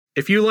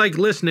If you like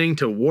listening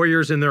to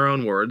Warriors in Their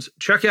Own Words,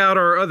 check out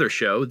our other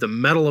show, the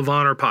Medal of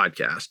Honor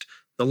podcast.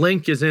 The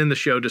link is in the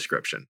show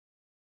description.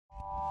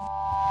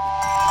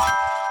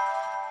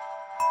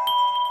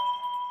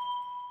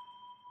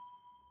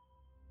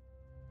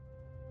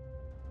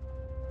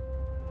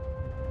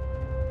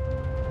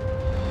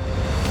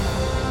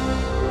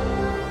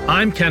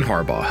 I'm Ken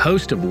Harbaugh,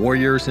 host of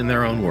Warriors in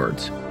Their Own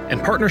Words. In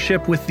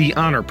partnership with the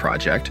Honor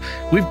Project,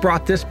 we've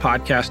brought this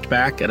podcast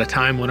back at a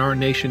time when our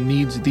nation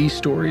needs these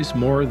stories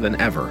more than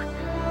ever.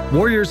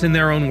 Warriors in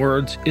Their Own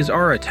Words is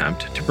our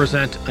attempt to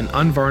present an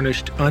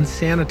unvarnished,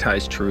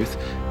 unsanitized truth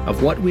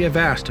of what we have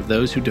asked of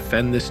those who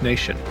defend this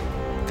nation.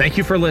 Thank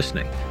you for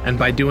listening, and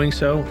by doing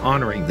so,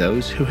 honoring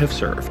those who have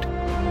served.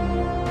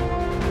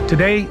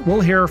 Today,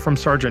 we'll hear from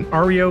Sergeant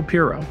Aurio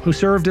Pierro, who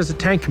served as a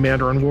tank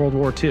commander in World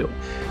War II.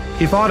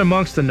 He fought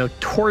amongst the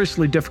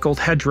notoriously difficult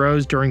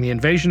hedgerows during the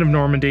invasion of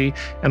Normandy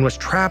and was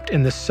trapped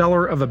in the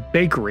cellar of a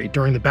bakery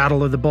during the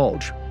Battle of the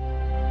Bulge.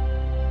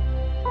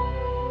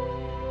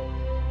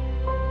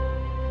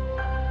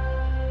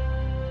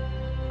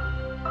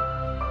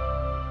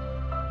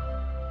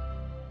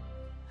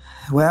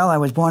 Well, I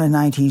was born in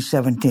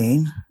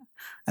 1917.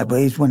 I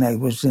believe when I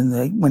was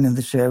went in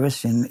the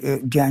service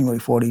in January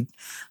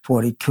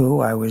 42,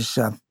 I was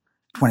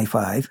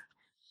 25.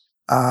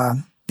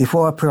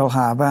 Before Pearl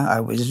Harbor, I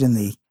was in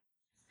the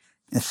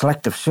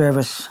selective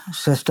service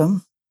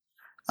system.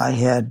 I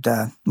had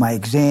my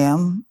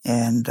exam,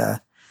 and I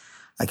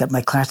got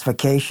my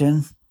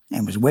classification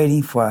and was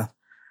waiting for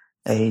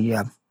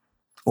a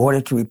order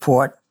to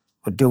report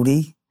for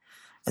duty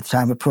at the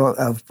time of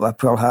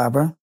Pearl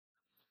Harbor.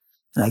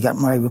 And I got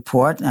my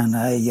report, and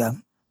I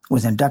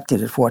was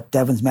inducted at Fort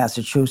Devens,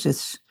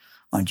 Massachusetts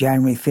on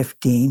January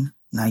 15,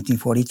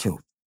 1942.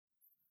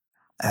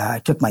 I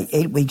took my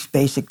 8 weeks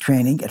basic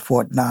training at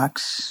Fort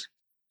Knox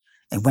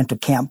and went to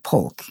Camp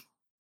Polk.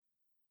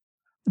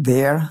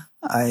 There,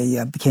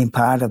 I became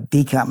part of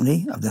B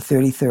Company of the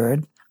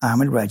 33rd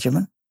Armored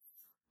Regiment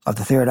of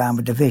the 3rd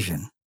Armored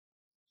Division.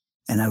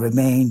 And I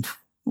remained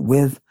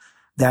with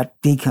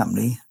that B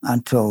Company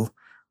until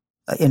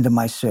the end of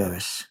my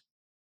service.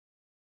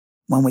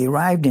 When we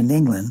arrived in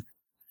England,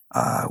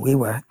 we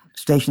were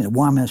stationed at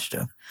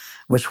Warminster,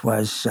 which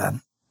was,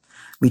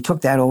 we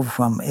took that over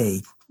from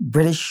a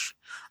British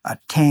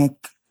tank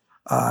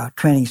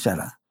training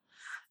center.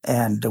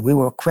 And we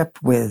were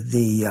equipped with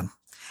the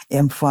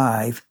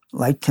M5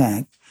 light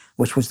tank,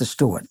 which was the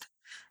Stuart.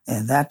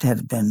 And that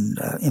had been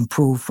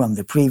improved from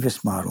the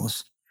previous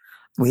models.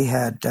 We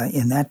had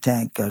in that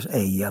tank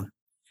a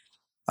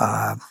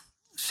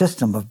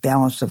system of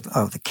balance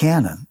of the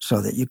cannon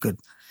so that you could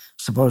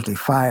supposedly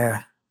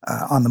fire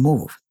on the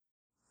move.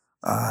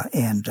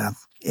 And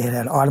it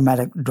had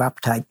automatic drop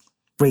type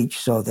breech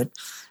so that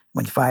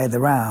when you fired the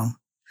round,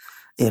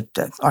 it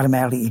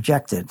automatically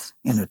ejected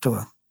into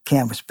a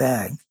canvas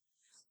bag.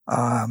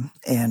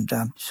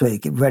 So you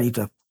get ready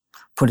to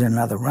put in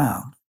another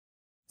round.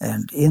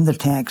 And in the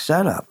tank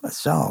setup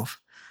itself,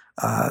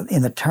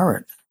 in the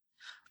turret,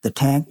 the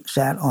tank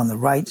sat on the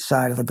right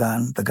side of the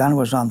gun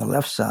was on the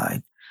left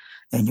side,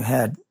 and you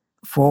had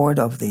forward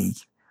of the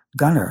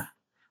gunner,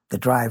 the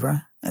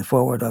driver, and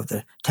forward of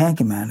the tank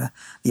commander,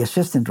 the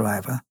assistant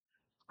driver,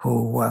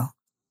 who,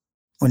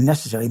 when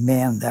necessary,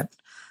 manned that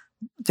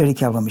 30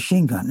 caliber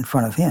machine gun in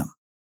front of him.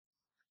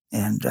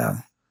 And,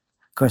 of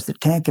course, the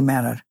tank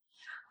commander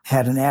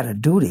had an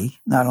added duty,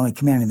 not only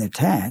commanding the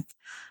tank,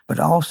 but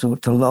also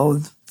to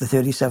load the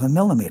 37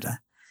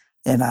 millimeter.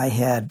 And I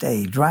had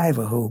a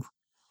driver who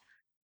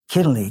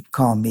kiddingly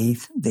called me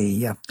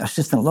the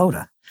assistant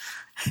loader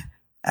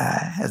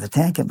as a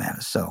tank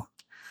commander. So,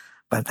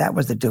 but that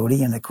was the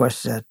duty. And of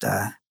course,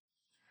 that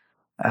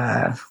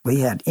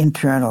we had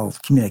internal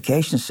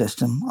communication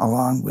system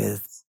along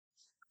with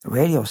the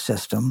radio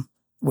system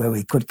where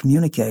we could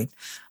communicate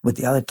with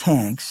the other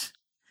tanks,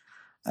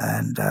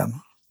 and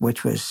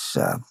which was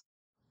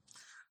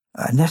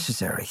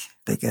necessary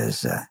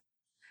because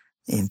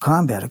in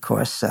combat, of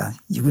course,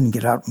 you wouldn't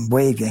get out and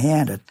wave your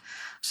hand at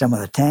some of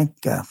the tank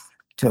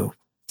to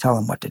tell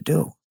them what to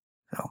do.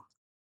 So,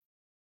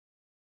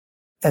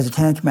 as a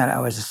tank commander, I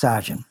was a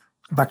sergeant,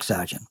 buck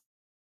sergeant.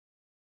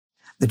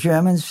 The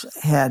Germans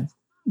had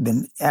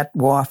been at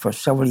war for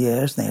several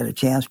years. They had a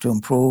chance to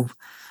improve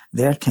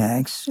their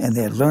tanks, and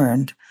they had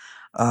learned.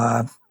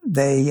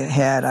 They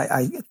had,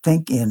 I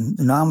think, in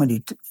the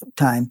Normandy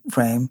time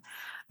frame,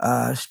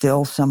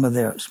 still some of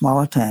their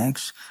smaller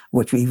tanks,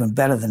 which were even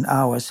better than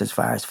ours as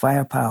far as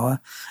firepower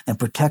and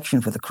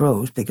protection for the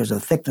crews because of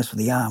the thickness of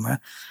the armor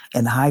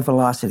and the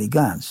high-velocity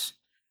guns.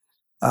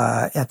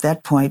 At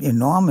that point in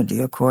Normandy,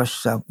 of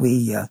course,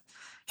 we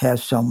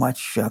have so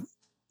much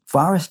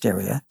forest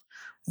area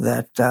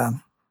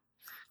that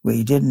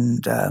we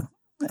didn't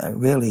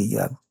really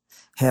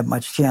have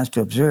much chance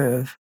to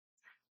observe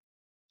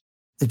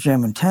the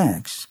German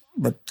tanks.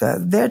 But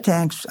their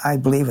tanks, I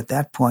believe, at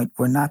that point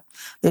were not,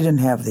 they didn't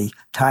have the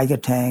Tiger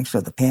tanks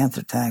or the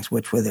Panther tanks,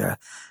 which were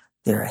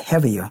their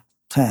heavier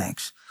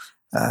tanks.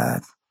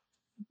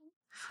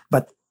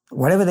 But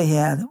whatever they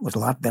had was a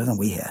lot better than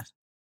we had.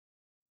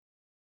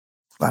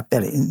 lot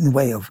better in the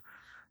way of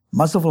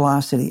muzzle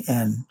velocity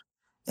and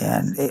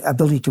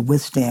ability to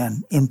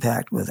withstand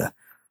impact with a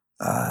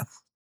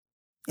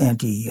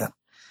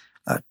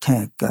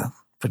anti-tank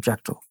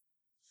projectile.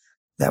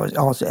 That was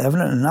also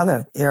evident.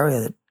 Another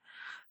area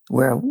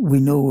where we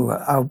knew we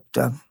were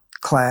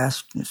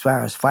outclassed as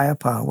far as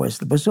firepower was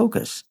the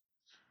bazookas.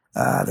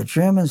 The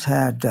Germans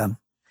had,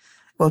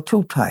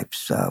 two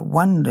types.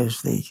 One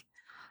is the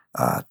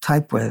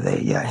type where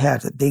they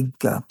had a big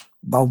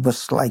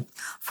bulbous-like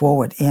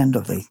forward end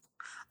of the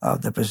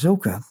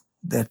bazooka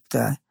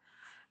that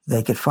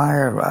they could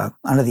fire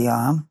under the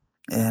arm,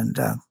 and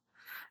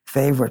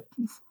favorite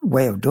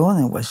way of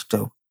doing it was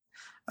to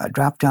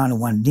drop down to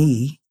one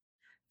knee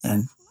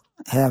and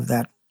have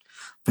that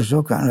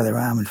bazooka under their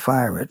arm and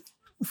fire it.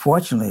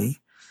 Fortunately,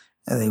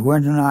 they were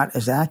not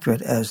as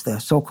accurate as the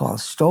so-called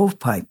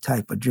stovepipe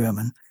type of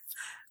German,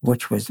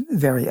 which was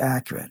very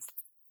accurate.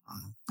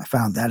 I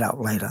found that out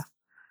later.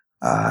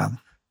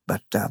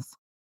 But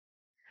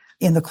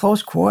in the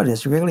close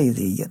quarters, really,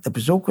 the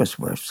bazookas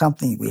were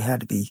something we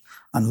had to be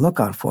on the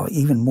lookout for,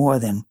 even more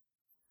than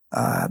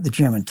the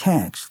German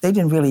tanks. They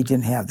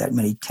didn't have that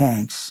many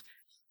tanks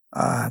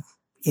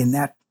in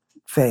that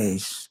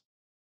phase.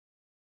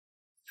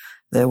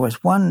 There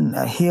was one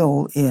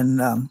hill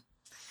in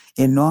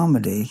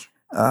Normandy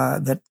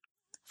that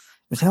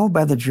was held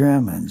by the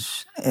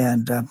Germans,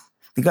 and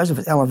because of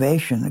its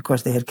elevation, of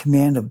course, they had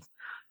command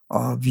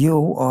of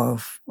view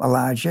of a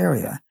large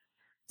area,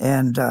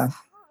 and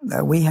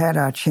we had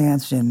our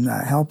chance in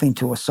helping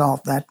to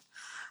assault that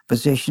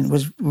position. It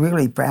was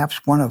really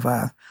perhaps one of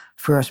our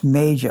first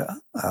major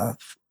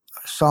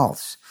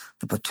assaults,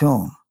 the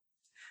platoon,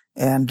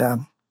 and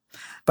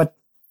but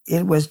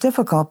it was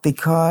difficult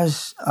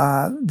because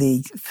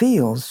the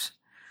fields,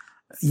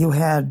 you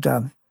had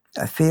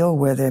a field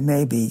where there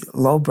may be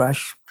low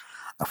brush,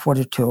 a foot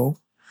or two,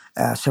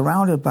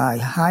 surrounded by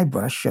high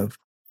brush of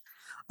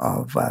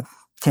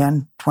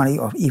 10, 20,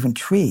 or even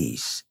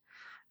trees.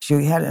 So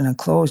you had an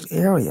enclosed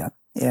area,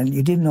 and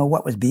you didn't know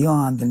what was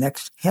beyond the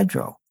next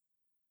hedgerow.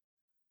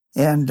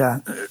 And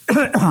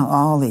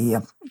all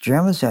the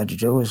Germans had to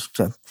do was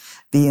to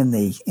be in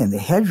the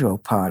hedgerow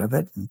part of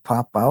it and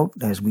pop out,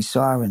 as we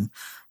saw. And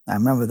I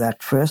remember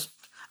that first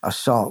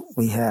assault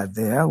we had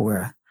there,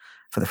 where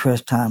for the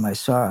first time I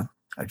saw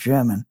a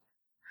German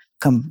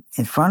come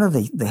in front of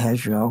the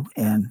hedgerow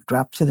and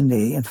drop to the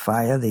knee and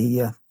fire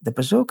the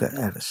bazooka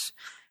at us.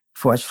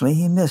 Fortunately,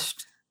 he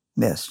missed.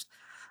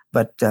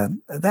 But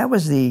that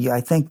was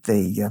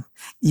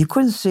you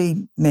couldn't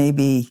see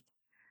maybe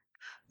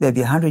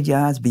 100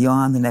 yards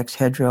beyond the next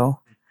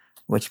hedgerow,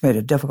 which made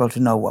it difficult to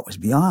know what was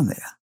beyond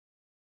there.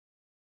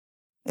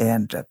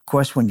 And of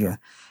course, when you're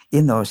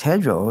in those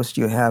hedgerows,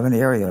 you have an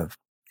area of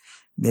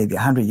maybe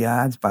 100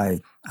 yards by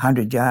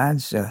 100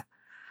 yards,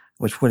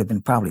 which would have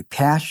been probably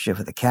pasture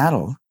for the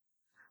cattle.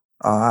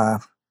 You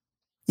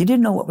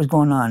didn't know what was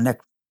going on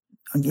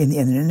in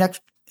the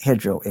next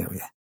hedgerow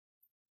area.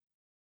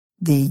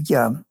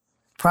 The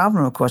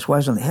problem, of course,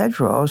 was in the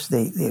hedgerows.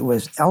 It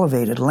was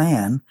elevated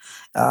land,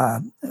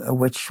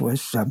 which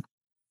was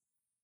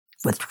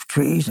with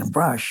trees and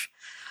brush.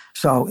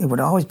 So it would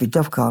always be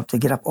difficult to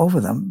get up over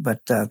them.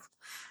 But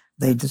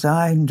they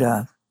designed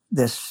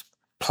this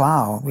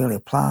plow, really a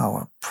plow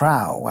or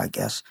prow, I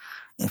guess,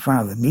 in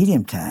front of a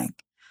medium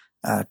tank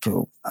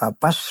to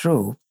bust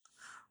through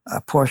a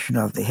portion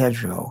of the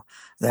hedgerow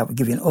that would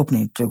give you an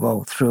opening to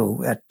go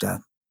through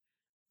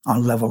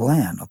on level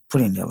land, or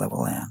pretty near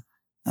level land.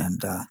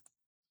 And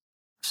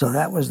so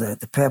that was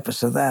the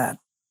purpose of that.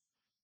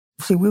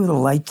 See, we were the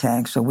light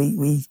tank, so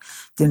we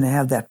didn't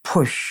have that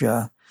push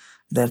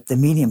that the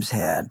mediums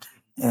had.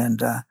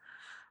 And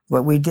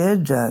what we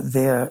did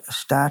there,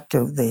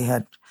 they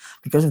had,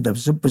 because of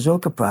the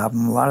bazooka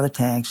problem, a lot of the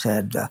tanks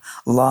had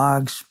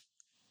logs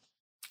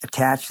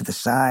attached to the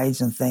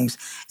sides and things,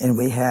 and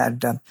we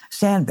had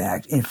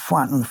sandbags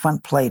on the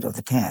front plate of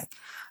the tank.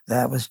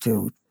 That was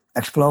to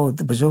explode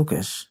the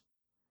bazookas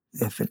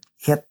if it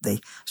hit the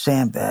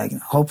sandbag,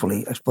 and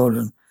hopefully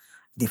exploded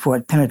before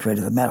it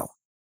penetrated the metal.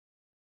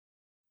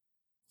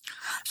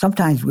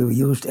 Sometimes we were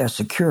used as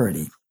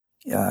security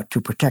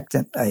to protect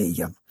a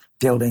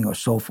building or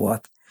so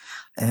forth.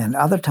 And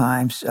other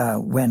times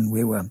when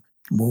we were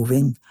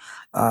moving,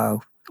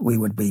 we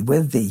would be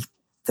with the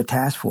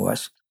task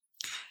force.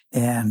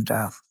 And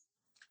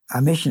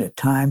our mission at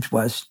times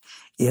was,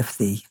 if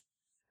the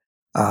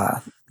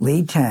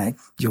lead tank,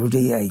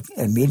 usually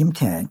a medium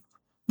tank,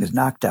 was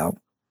knocked out,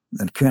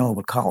 the colonel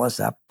would call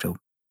us up to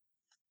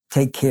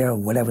take care of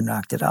whatever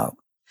knocked it out.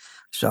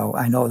 So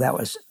I know that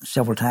was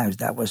several times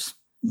that was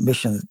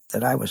mission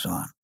that I was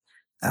on.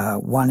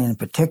 One in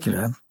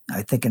particular,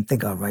 I can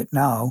think of right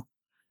now,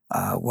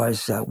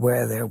 was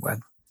where there were,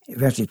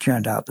 eventually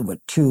turned out there were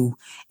two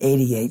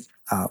 88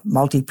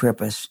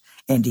 multi-purpose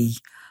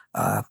ND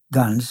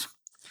guns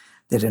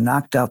that had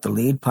knocked out the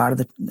lead part of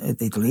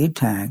the lead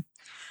tank.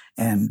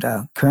 And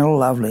Colonel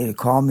Lovely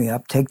called me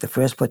up, take the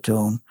first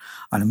platoon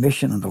on a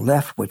mission on the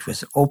left, which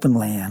was open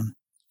land.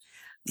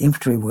 The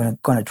infantry were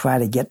going to try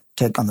to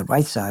take on the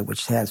right side,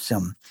 which had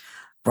some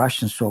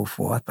brush and so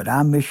forth. But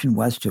our mission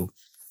was to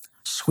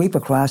sweep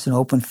across an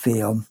open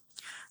field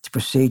to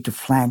proceed to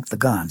flank the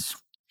guns.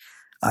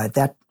 At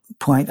that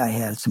point, I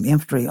had some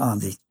infantry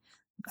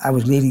I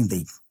was leading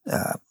the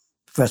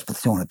first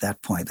platoon at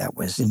that point. That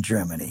was in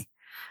Germany.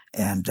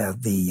 And I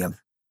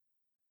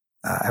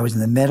was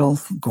in the middle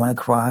going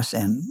across,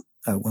 and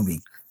when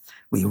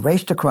we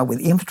raced across with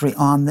infantry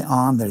on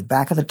the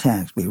back of the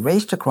tanks, we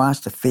raced across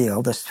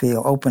this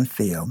open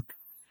field.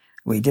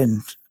 We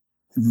didn't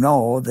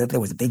know that there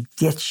was a big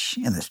ditch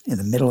in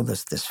the middle of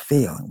this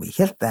field. We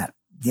hit that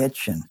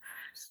ditch, and I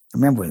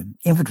remember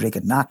infantry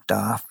got knocked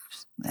off,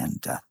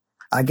 and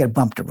I got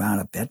bumped around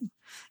a bit.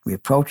 We were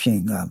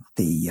approaching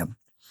the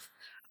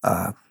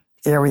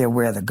area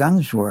where the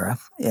guns were,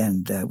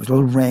 and it was a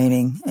little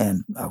raining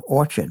and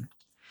orchard.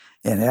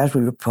 And as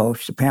we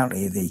approached,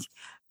 apparently the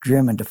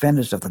German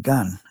defenders of the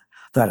gun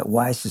thought it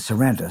wise to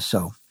surrender,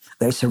 so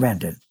they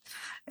surrendered.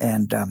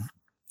 And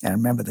I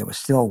remember there was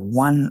still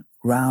one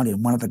round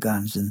in one of the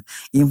guns, and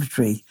the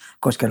infantry,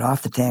 of course, got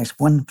off the tanks.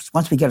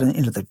 Once we got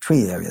into the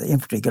tree area, the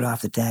infantry got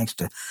off the tanks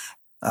to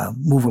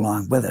move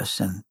along with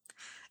us,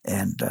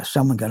 and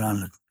someone got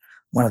on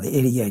one of the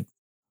 88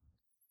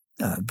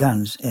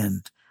 guns,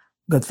 and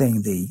good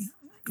thing it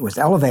was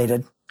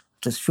elevated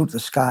to shoot the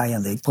sky,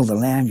 and they pulled the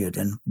lanyard,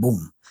 and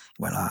boom,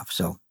 it went off.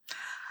 So,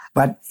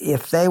 but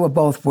if they were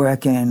both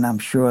working, I'm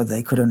sure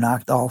they could have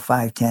knocked all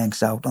 5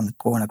 tanks out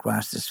going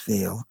across the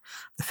field.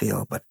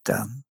 But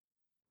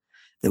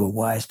they were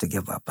wise to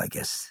give up, I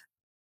guess.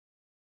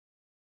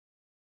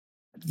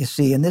 You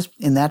see, in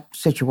that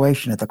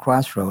situation at the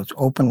crossroads,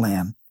 open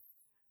land,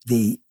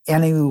 the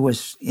enemy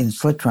was in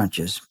slit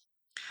trenches,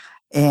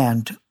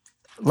 and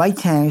light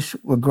tanks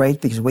were great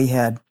because we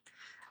had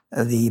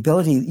the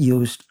ability to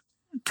use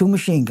 2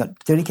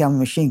 30 caliber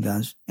machine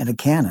guns and a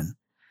cannon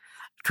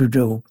to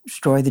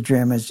destroy the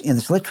Germans in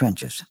the slit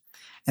trenches.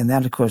 And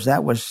that, of course,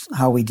 that was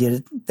how we did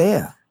it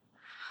there.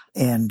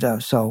 And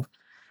so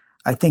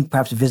I think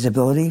perhaps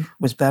visibility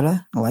was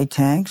better, light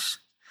tanks.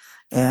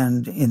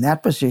 And in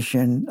that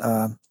position,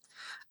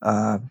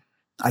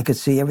 I could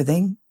see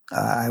everything.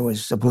 I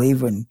was a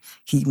believer in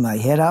keeping my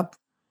head up.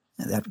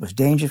 That was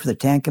dangerous for the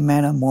tank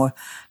commander. More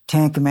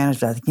tank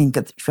commanders, I think, can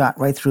get shot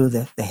right through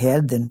the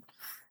head than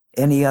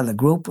any other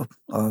group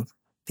of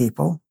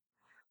people.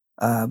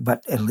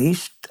 But at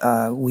least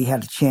we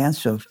had a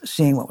chance of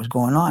seeing what was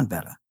going on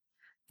better.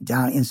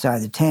 Down inside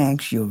the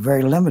tanks, you were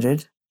very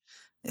limited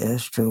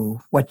as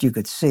to what you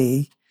could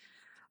see,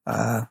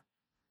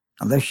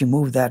 unless you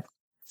moved that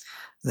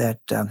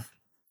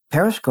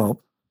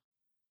periscope,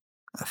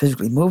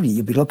 physically moved it,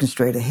 you'd be looking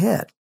straight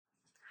ahead.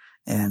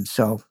 And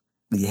so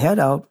with your head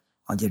out,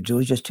 all you do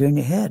is just turn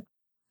your head.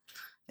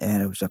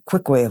 And it was a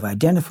quick way of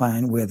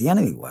identifying where the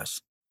enemy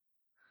was.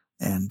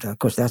 And, of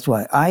course, that's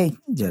why I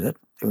did it.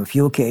 There were a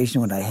few occasions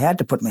when I had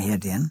to put my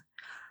head in,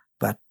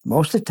 but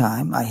most of the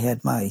time I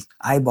had my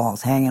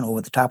eyeballs hanging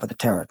over the top of the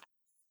turret.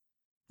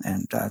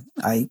 And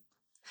I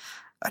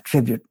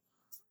attribute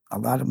a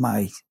lot of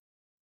my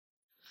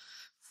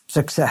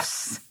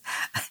success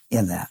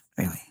in that,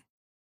 really.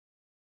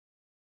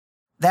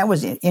 That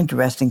was an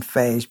interesting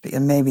phase,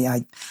 and maybe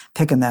I'm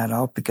picking that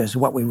out because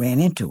of what we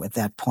ran into at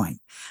that point.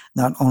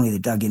 Not only the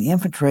dug-in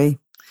infantry,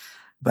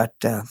 but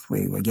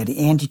we were getting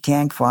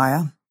anti-tank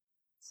fire,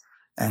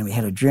 and we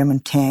had a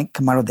German tank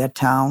come out of that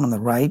town on the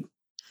right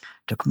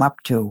to come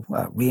up to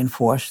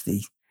reinforce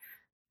the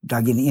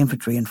dug-in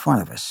infantry in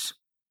front of us.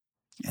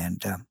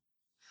 And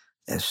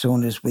as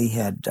soon as we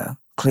had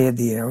cleared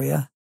the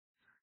area,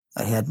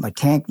 I had my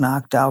tank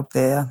knocked out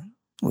there.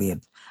 I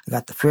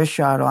got the first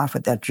shot off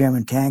at that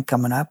German tank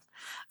coming up.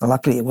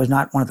 Luckily, it was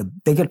not one of the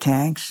bigger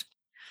tanks.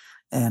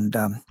 And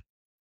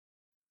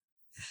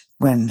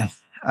when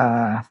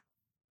I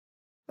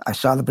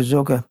saw the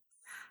bazooka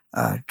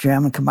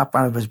German come up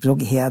out of his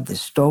bazooka, he had the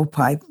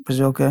stovepipe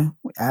bazooka,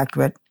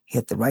 accurate,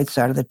 hit the right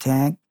side of the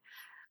tank,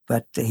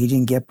 but he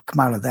didn't come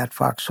out of that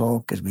foxhole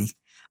because we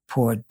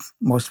poured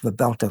most of a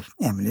belt of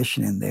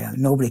ammunition in there.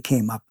 Nobody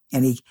came up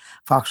any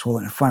foxhole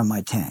in front of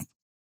my tank.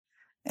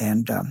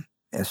 And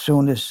as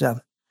soon as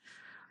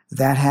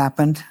that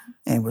happened,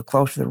 and we're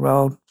close to the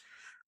road,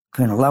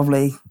 Colonel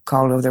Lovely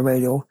called over the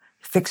radio,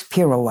 fix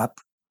Pierro up,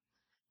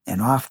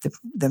 and off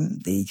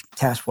the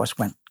task force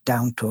went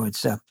down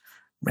towards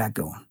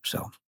Ragoon.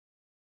 So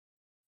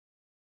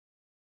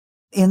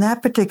in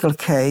that particular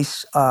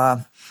case,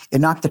 it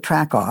knocked the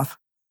track off.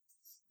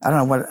 I don't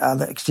know what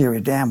other exterior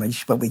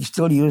damage, but we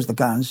still used the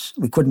guns.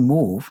 We couldn't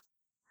move,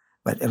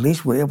 but at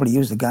least we were able to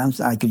use the guns.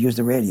 I could use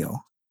the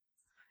radio.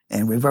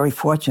 And we're very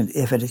fortunate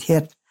if it had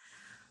hit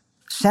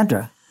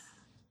center,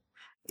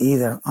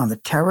 either on the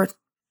turret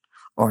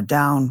or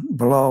down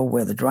below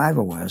where the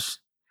driver was,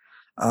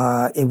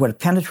 it would have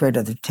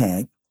penetrated the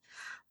tank.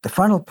 The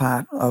frontal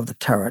part of the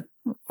turret,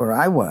 where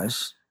I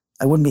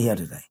wouldn't be here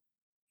today.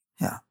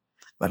 Yeah.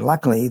 But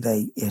luckily,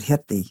 it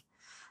hit the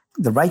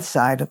right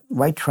side,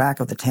 right track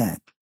of the tank.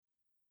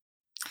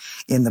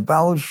 In the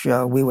Bulge,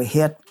 we were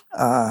hit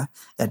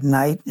at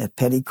night at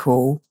Petit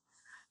Coup.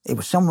 It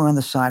was somewhere on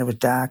the side. It was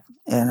dark,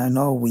 and I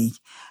know we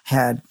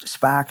had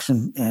sparks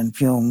and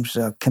fumes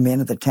come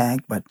into the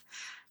tank, but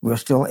we were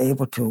still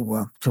able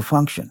to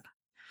function.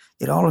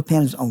 It all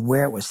depends on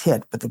where it was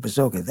hit, but the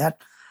bazooka,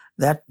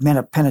 that meant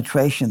a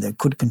penetration that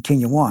could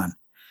continue on.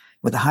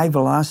 With a high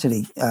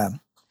velocity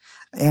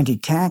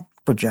anti-tank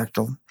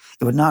projectile,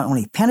 it would not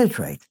only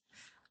penetrate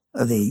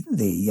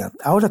the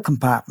outer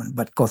compartment,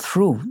 but go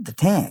through the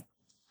tank.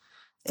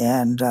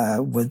 And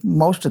with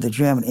most of the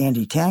German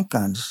anti-tank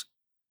guns,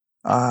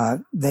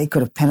 they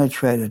could have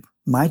penetrated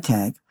my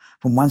tank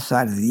from one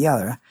side to the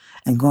other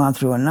and gone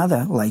through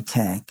another light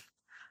tank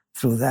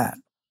through that.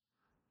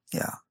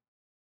 Yeah.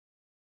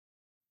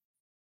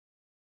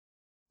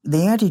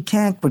 The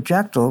anti-tank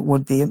projectile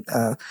would be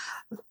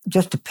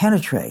just to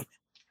penetrate,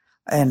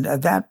 and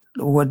that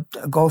would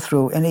go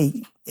through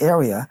any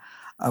area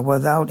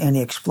without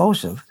any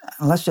explosive,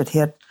 unless it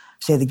hit,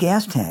 say, the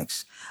gas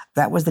tanks.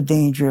 That was the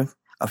danger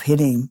of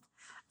hitting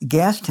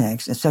gas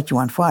tanks and set you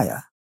on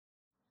fire.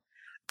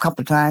 A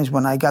couple of times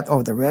when I got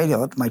over the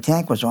radio, my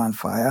tank was on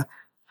fire.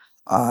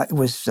 It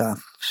was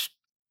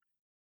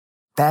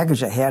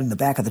baggage I had in the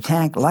back of the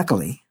tank,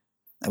 luckily,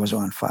 that was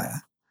on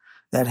fire.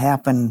 That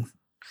happened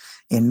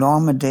in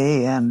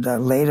Normandy and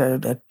later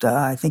at,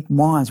 I think,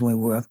 Mons, we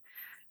were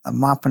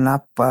mopping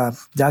up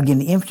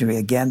dug-in infantry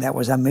again. That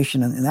was our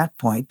mission in that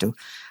point, to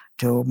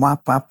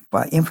mop up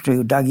infantry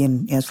who dug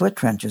in slit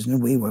trenches.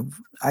 And we were,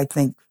 I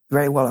think,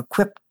 very well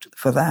equipped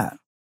for that.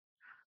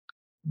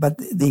 But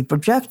the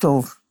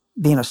projectile,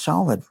 being a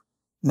solid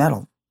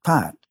metal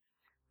part,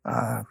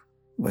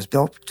 was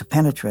built to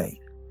penetrate.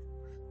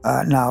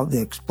 Now,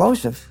 the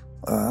explosive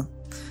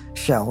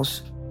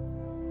shells,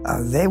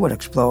 they would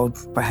explode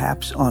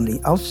perhaps on the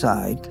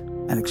outside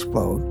and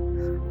explode.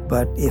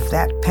 But if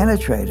that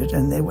penetrated,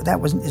 and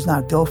is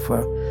not built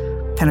for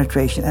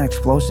penetration and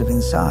explosive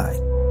inside.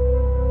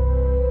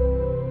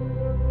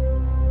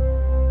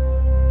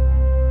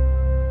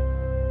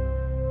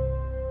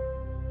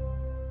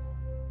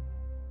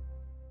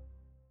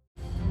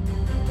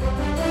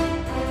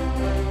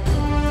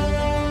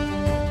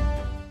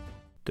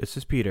 This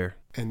is Peter.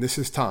 And this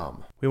is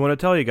Tom. We want to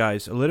tell you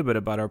guys a little bit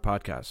about our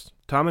podcast.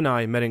 Tom and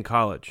I met in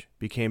college,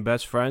 became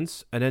best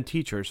friends, and then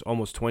teachers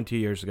almost 20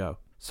 years ago.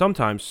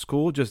 Sometimes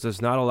school just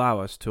does not allow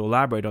us to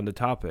elaborate on the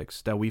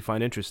topics that we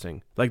find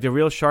interesting, like the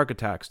real shark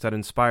attacks that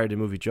inspired the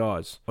movie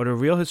Jaws, or the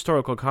real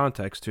historical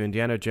context to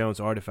Indiana Jones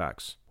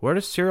artifacts. Where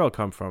does cereal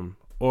come from?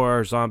 Or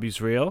are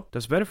zombies real?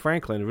 Does Ben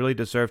Franklin really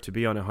deserve to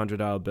be on a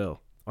 $100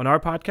 bill? On our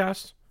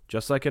podcast,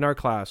 just like in our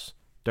class,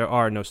 there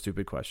are no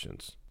stupid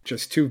questions.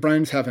 Just two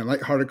friends having a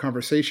lighthearted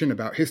conversation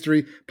about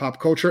history, pop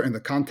culture, and the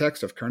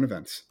context of current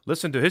events.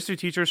 Listen to History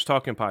Teachers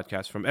Talking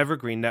Podcast from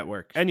Evergreen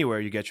Network, anywhere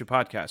you get your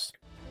podcasts.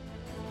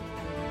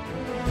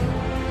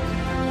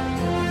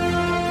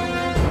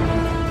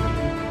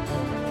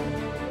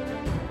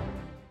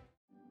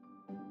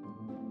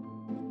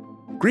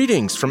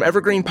 Greetings from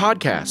Evergreen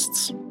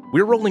Podcasts.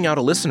 We're rolling out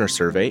a listener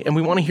survey, and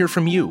we want to hear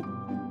from you.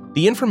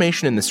 The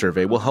information in the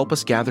survey will help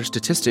us gather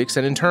statistics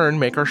and in turn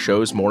make our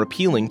shows more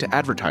appealing to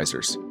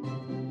advertisers.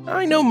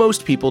 I know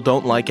most people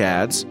don't like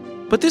ads,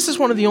 but this is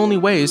one of the only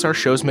ways our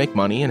shows make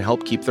money and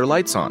help keep their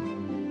lights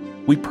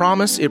on. We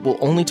promise it will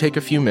only take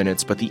a few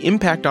minutes, but the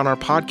impact on our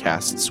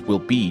podcasts will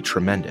be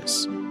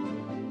tremendous.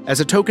 As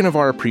a token of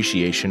our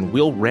appreciation,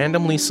 we'll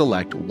randomly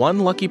select one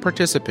lucky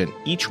participant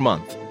each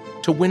month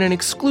to win an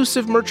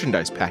exclusive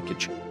merchandise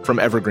package from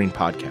Evergreen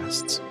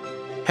Podcasts.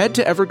 Head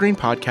to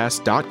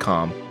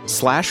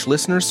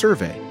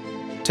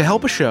evergreenpodcast.com/listenersurvey to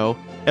help a show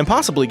and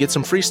possibly get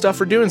some free stuff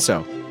for doing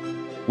so.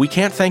 We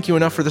can't thank you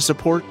enough for the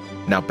support.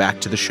 Now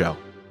back to the show.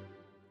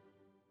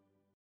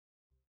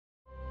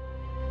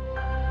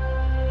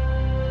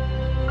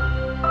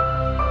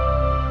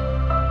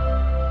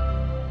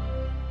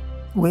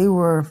 We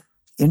were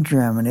in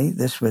Germany.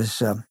 This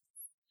was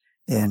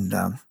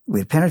we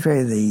had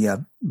penetrated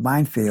the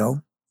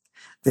minefield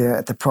there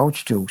at the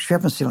approach to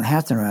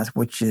Schweppenziel-Herzenrath,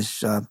 which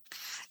is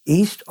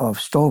east of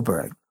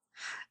Stolberg.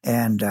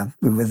 And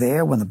we were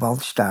there when the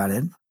bulge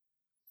started.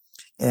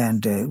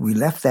 And we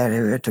left that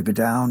area to go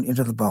down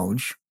into the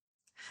bulge.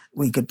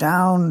 We got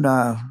down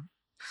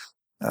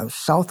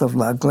south of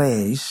La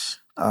Glaise,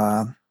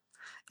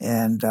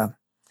 and the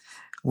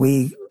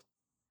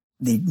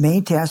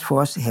main task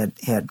force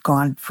had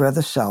gone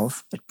further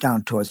south,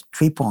 down towards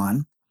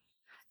Tripon,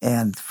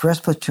 and the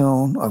 1st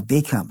Platoon of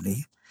B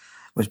Company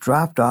was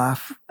dropped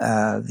off.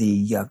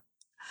 The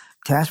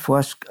task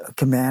force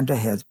commander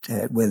had,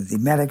 with the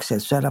medics,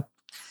 had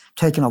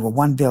taken over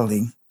one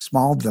building,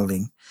 small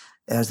building,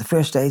 as the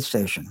first aid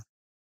station.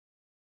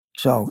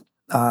 So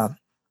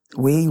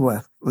we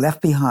were left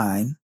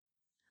behind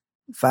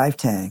 5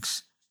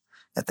 tanks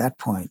at that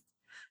point,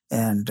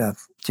 and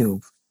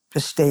to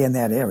just stay in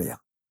that area,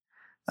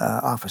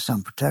 offer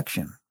some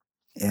protection.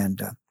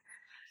 And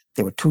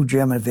there were 2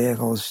 German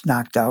vehicles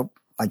knocked out,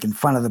 like in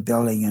front of the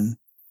building, and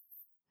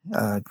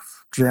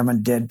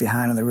German dead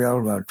behind on the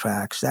railroad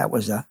tracks. That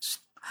was a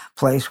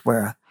place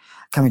where,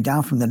 coming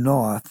down from the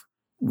north,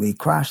 we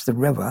crossed the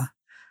river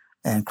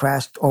and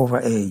crashed over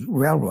a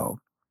railroad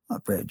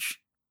bridge.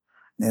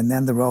 And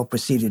then the road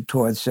proceeded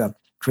towards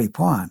Tree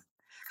Pond.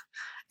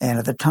 And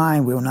at the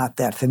time, we were not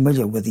that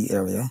familiar with the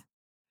area.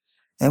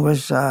 It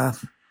was,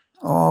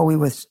 we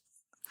were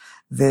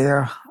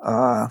there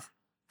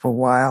for a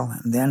while.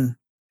 And then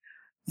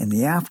in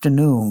the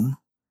afternoon,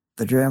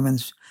 the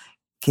Germans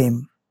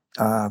came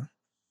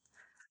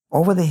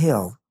over the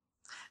hill.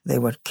 They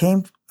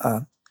came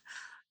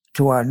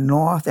to our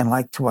north and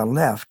like to our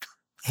left,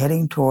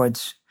 heading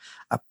towards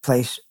a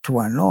place to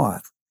our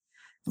north.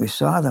 We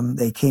saw them.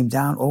 They came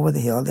down over the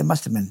hill. There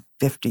must have been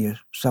 50 or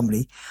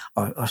somebody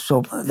or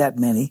so, that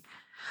many.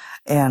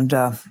 And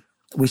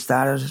we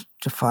started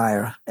to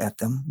fire at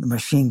them, the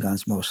machine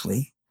guns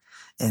mostly.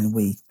 And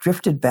we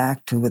drifted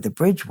back to where the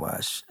bridge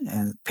was.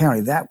 And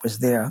apparently that was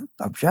their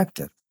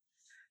objective,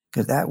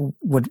 because that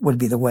would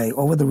be the way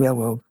over the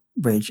railroad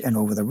bridge and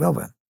over the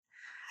river.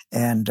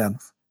 And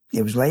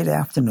it was late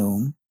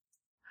afternoon,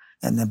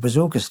 and the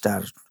bazookas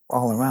started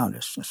all around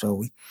us. So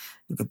we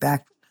got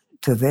back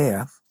to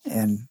there,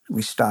 and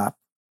we stopped.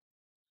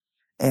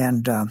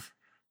 And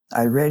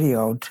I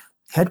radioed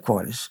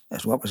headquarters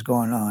as what was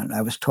going on.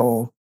 I was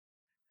told,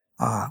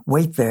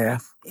 wait there,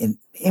 and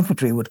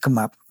infantry would come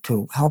up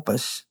to help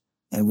us,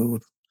 and we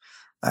would.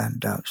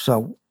 And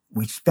so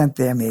we spent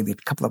there maybe a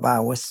couple of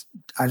hours.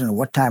 I don't know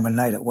what time of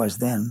night it was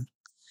then.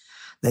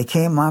 They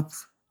came up.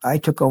 I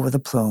took over the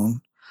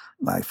platoon.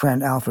 My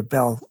friend Alfred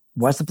Bell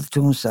was the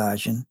platoon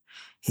sergeant.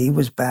 He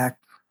was back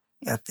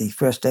at the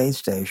first aid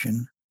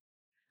station.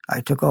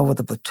 I took over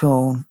the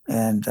platoon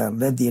and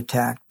led the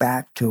attack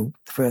back to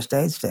the first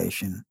aid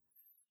station.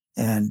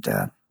 And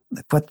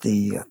they put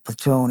the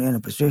platoon in a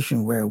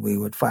position where we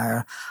would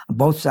fire on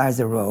both sides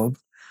of the road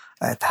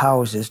at the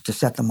houses to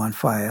set them on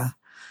fire.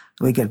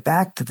 We get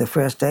back to the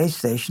first aid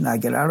station. I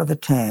get out of the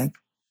tank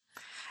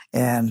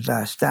and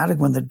started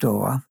with the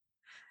door.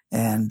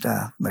 And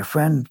my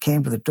friend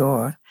came to the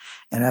door,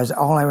 and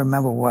all I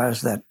remember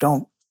was that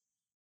don't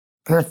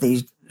hurt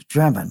these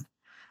German.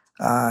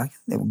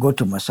 They were good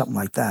to them or something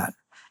like that.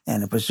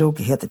 And a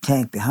bazooka hit the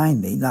tank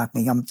behind me, knocked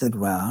me up to the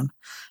ground.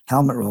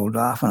 Helmet rolled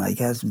off, and I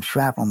had some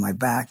shrapnel on my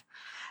back.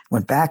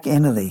 Went back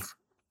into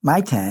my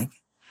tank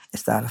and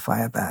started to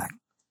fire back.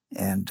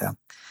 And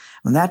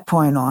from that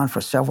point on,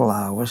 for several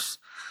hours,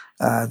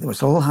 there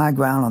was a little high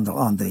ground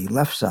on the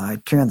left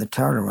side. Turned the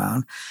turret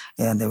around,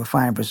 and they were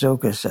firing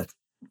bazookas at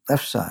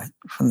left side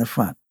from the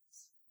front.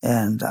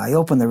 And I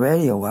opened the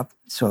radio up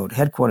so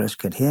headquarters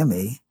could hear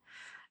me.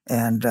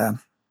 And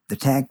the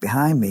tank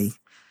behind me,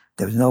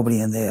 there was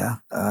nobody in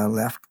there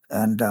left.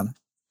 And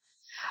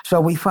so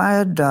we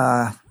fired.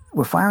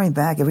 We're firing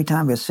back every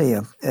time we see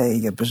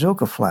a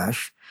bazooka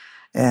flash,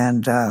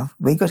 and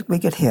we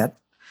get hit,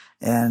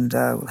 and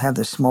have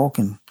the smoke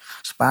and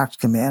sparks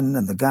come in,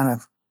 and the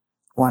gunner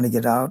wanted to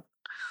get out.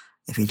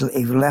 If he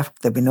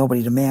left, there'd be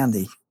nobody to man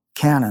the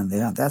cannon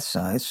there on that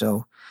side.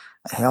 So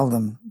I held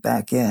them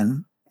back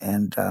in,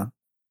 and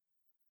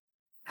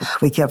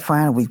we kept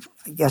firing.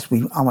 I guess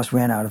we almost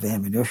ran out of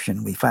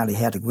ammunition. We finally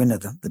had to go into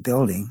the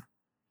building,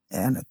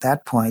 and at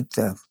that point,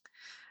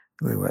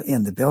 we were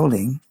in the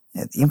building.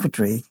 The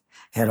infantry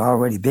had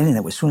already been in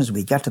it. As soon as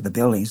we got to the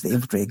buildings, the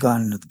infantry had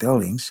gone into the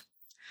buildings,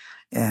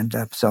 and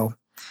so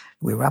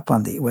we were up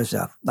on it was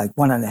like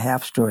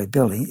 1.5-story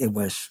building. It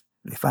was,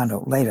 we found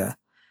out later,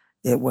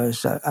 it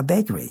was a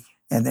bakery,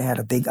 and they had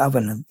a big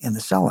oven in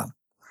the cellar.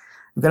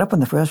 We got up on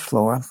the first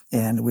floor,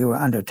 and we were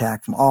under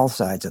attack from all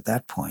sides at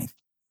that point.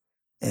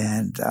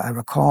 And I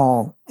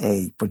recall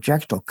a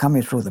projectile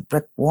coming through the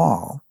brick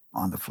wall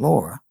on the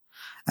floor.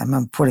 I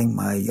remember putting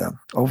my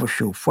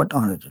overshoe foot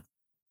on it to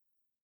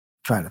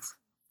try to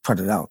put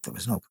it out. There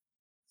was no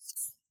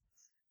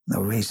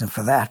reason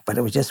for that, but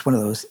it was just one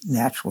of those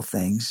natural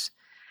things.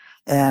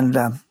 And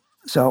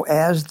so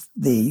as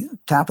the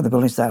top of the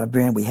building started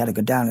burning, we had to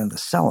go down into the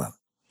cellar.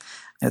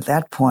 At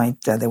that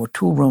point, there were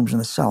 2 rooms in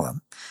the cellar.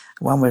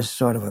 One was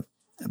sort of a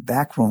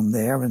back room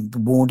there, and the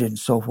wounded and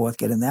so forth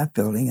get in that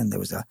building, and there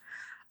was a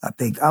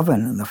big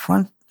oven in the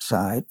front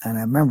side. And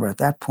I remember at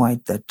that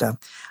point that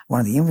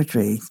one of the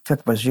infantry took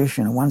a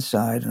position on one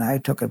side, and I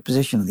took a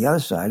position on the other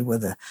side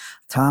with a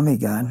Tommy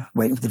gun,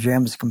 waiting for the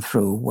Germans to come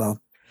through. Well,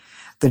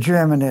 the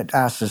German had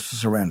asked us to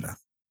surrender.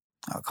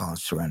 I'll call it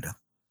surrender.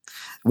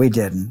 We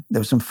didn't. There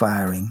was some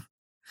firing.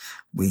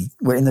 We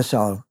were in the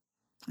cellar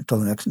until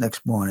the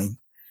next morning.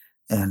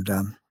 And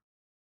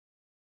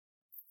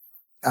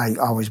I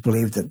always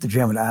believed that the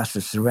German asked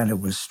us to surrender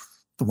was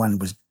the one that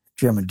was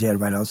German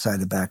dead right outside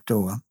the back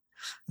door.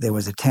 There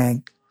was a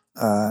tank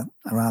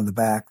around the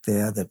back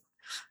there that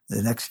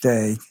the next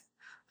day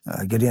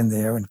I get in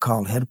there and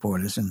called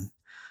headquarters, and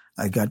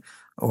I got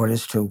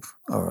orders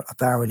or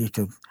authority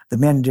to, the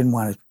men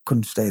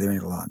couldn't stay there any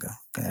longer.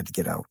 I had to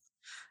get out.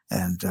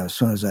 And as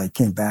soon as I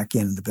came back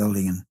in the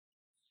building,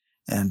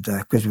 and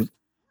because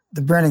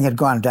the burning had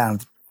gone down,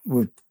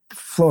 the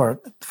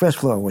first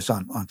floor was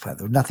on fire.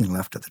 There was nothing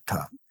left at the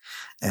top.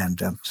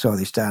 And so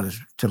they started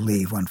to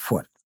leave on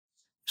foot.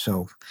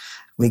 So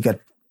we got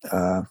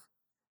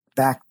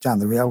back down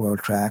the railroad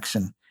tracks,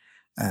 and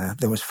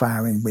there was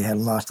firing. We had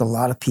lost a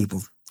lot of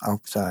people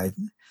outside.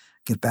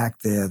 Get back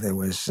there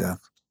was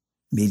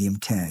medium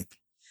tank.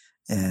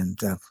 And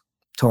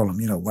told him,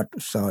 what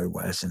the story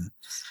was. And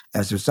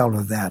as a result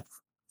of that,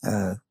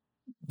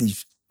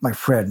 my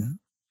friend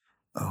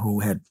who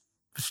was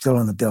still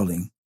in the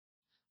building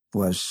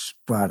was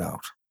brought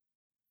out.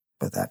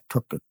 But that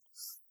took the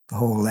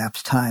whole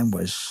elapsed time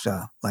was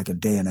like a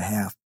day and a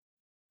half.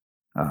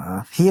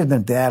 He had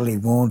been badly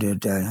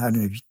wounded. I don't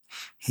know if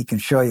he can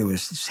show you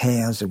his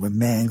hands that were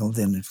mangled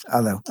and his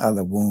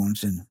other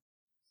wounds. And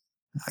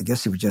I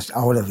guess he was just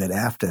out of it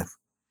after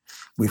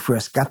we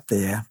first got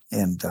there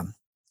and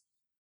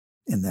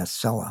in that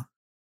cellar.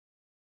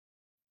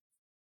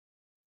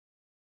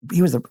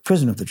 He was a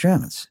prisoner of the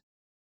Germans.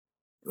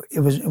 It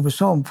was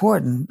so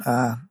important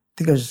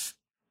because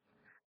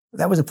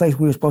that was a place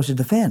we were supposed to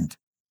defend.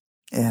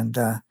 And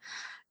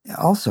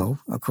also,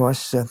 of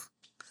course,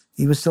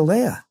 he was still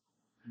there.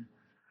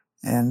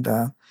 And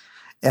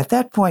at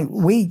that point,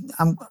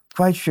 I'm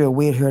quite sure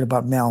we had heard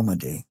about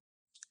Malmedy.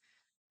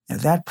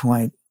 At that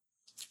point,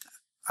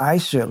 I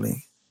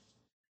certainly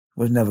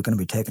was never going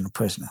to be taken a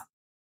prisoner.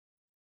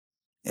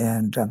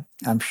 And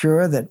I'm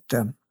sure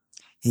that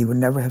he would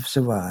never have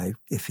survived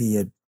if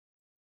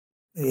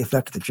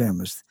left to the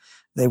Germans.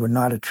 They would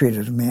not have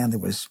treated a man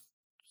that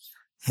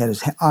had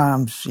his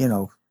arms,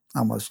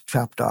 almost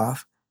chopped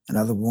off and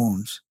other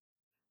wounds.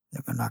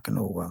 They were not going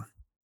to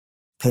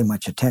pay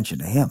much attention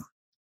to him.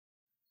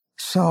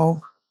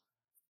 So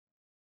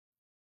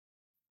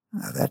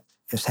that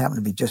just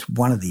happened to be just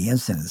one of the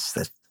incidents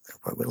that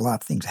a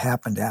lot of things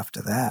happened after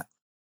that.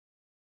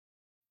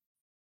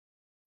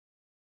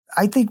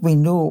 I think we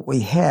knew what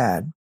we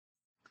had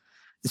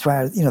as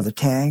far as, the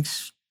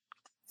tanks,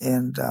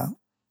 and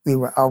we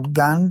were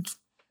outgunned,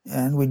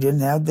 and we didn't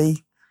have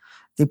the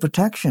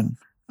protection.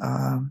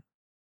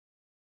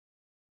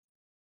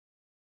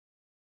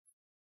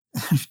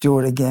 Do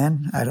it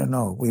again? I don't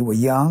know. We were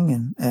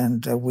young,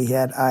 and we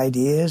had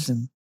ideas,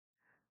 and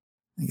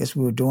I guess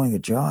we were doing a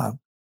job.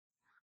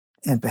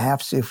 And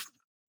perhaps if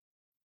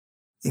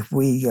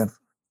we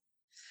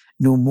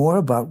knew more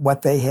about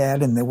what they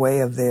had in the way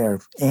of their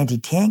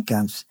anti-tank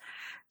guns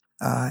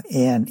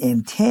and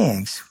in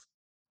tanks,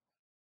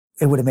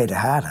 it would have made it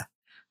harder.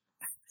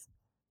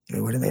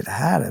 It would have made it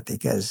harder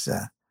because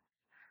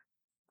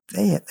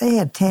they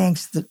had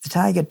tanks. The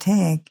Tiger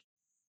tank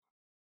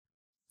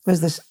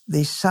was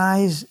the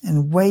size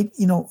and weight,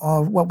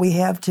 of what we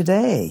have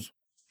today.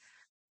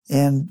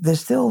 And they're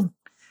still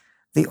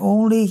the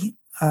only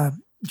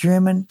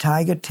German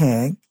Tiger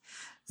tank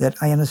that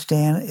I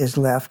understand is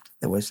left,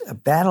 that was a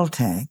battle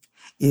tank,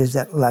 is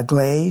at La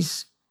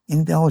Glaise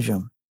in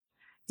Belgium.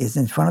 It's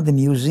in front of the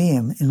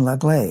museum in La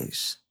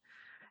Glaise.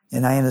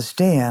 And I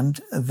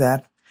understand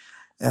that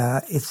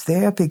it's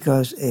there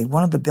because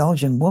one of the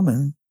Belgian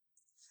women,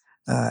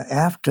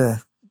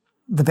 after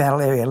the battle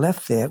area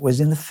left there,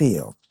 was in the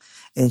field.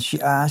 And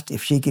she asked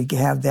if she could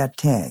have that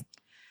tank.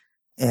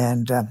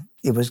 And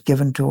it was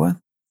given to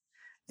her.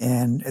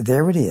 And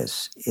there it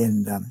is.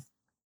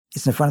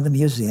 It's in front of the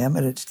museum,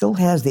 and it still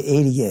has the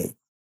 88.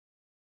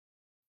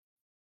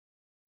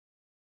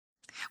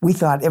 We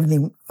thought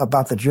everything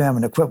about the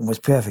German equipment was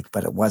perfect,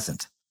 but it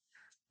wasn't,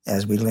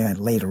 as we learned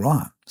later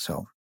on.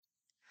 So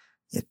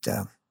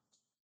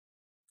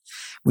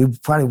we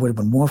probably would have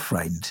been more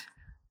frightened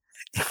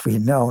if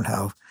we'd known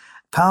how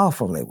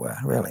powerful they were,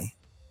 really.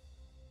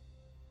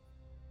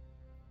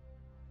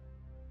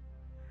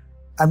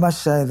 I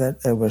must say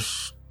that it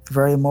was a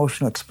very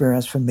emotional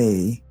experience for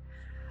me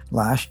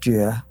last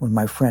year when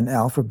my friend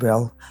Alfred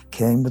Bell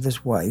came with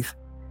his wife,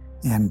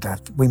 and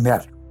we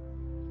met.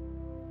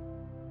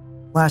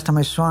 Last time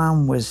I saw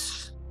him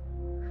was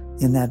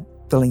in that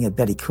building at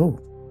Betty Koo.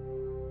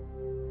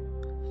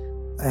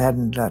 I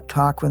hadn't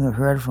talked with him or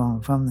heard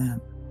from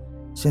him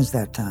since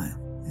that time.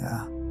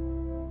 Yeah.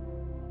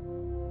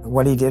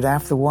 What he did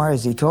after the war,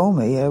 as he told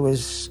me, it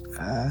was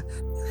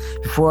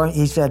before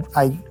he said,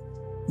 I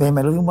made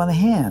my living by the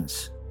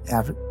hands.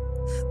 After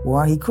the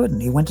war, he couldn't.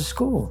 He went to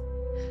school.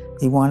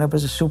 He wound up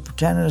as a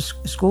superintendent of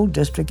a school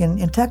district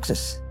in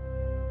Texas.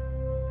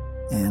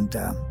 And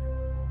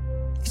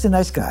he's a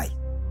nice guy.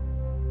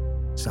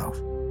 So,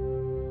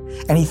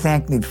 and he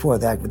thanked me before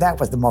that. That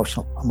was the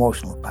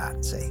emotional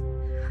part, see.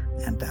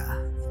 And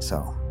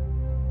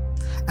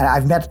and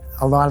I've met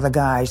a lot of the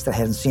guys that I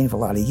hadn't seen for a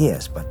lot of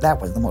years, but that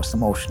was the most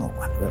emotional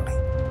one, really.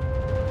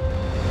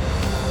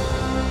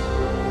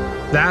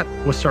 That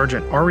was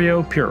Sergeant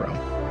Aurio Pierro.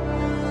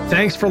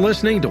 Thanks for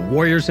listening to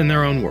Warriors in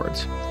Their Own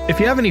Words. If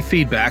you have any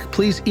feedback,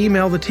 please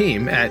email the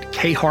team at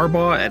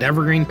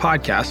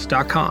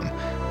kharbaugh@evergreenpodcasts.com.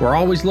 We're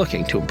always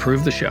looking to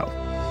improve the show.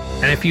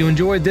 And if you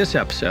enjoyed this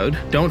episode,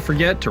 don't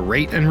forget to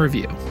rate and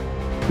review.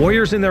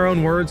 Warriors in Their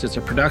Own Words is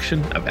a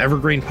production of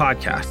Evergreen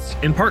Podcasts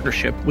in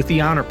partnership with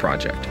the Honor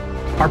Project.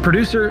 Our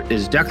producer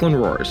is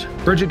Declan Roars.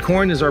 Bridget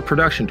Coyne is our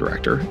production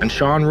director, and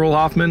Sean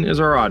Rule-Hoffman is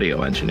our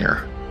audio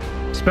engineer.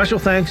 Special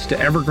thanks to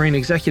Evergreen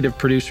executive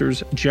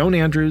producers Joan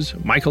Andrews,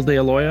 Michael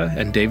DeAloia,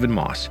 and David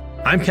Moss.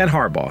 I'm Ken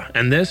Harbaugh,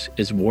 and this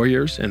is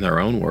Warriors in Their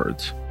Own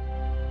Words.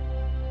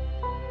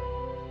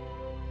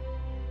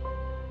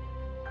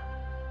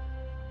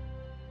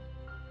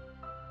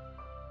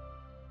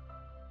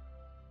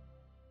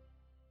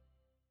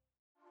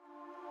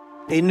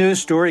 A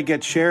news story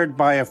gets shared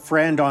by a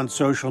friend on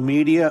social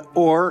media,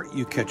 or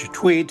you catch a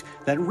tweet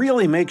that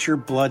really makes your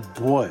blood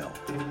boil.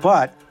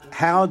 But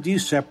how do you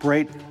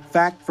separate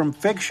fact from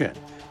fiction?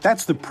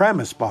 That's the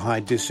premise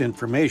behind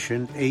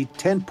Disinformation, a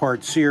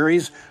 10-part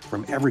series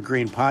from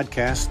Evergreen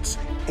Podcasts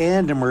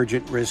and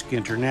Emergent Risk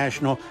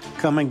International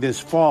coming this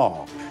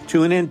fall.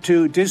 Tune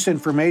into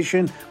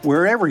Disinformation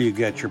wherever you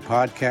get your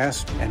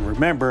podcasts, and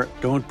remember,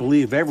 don't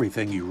believe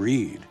everything you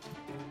read.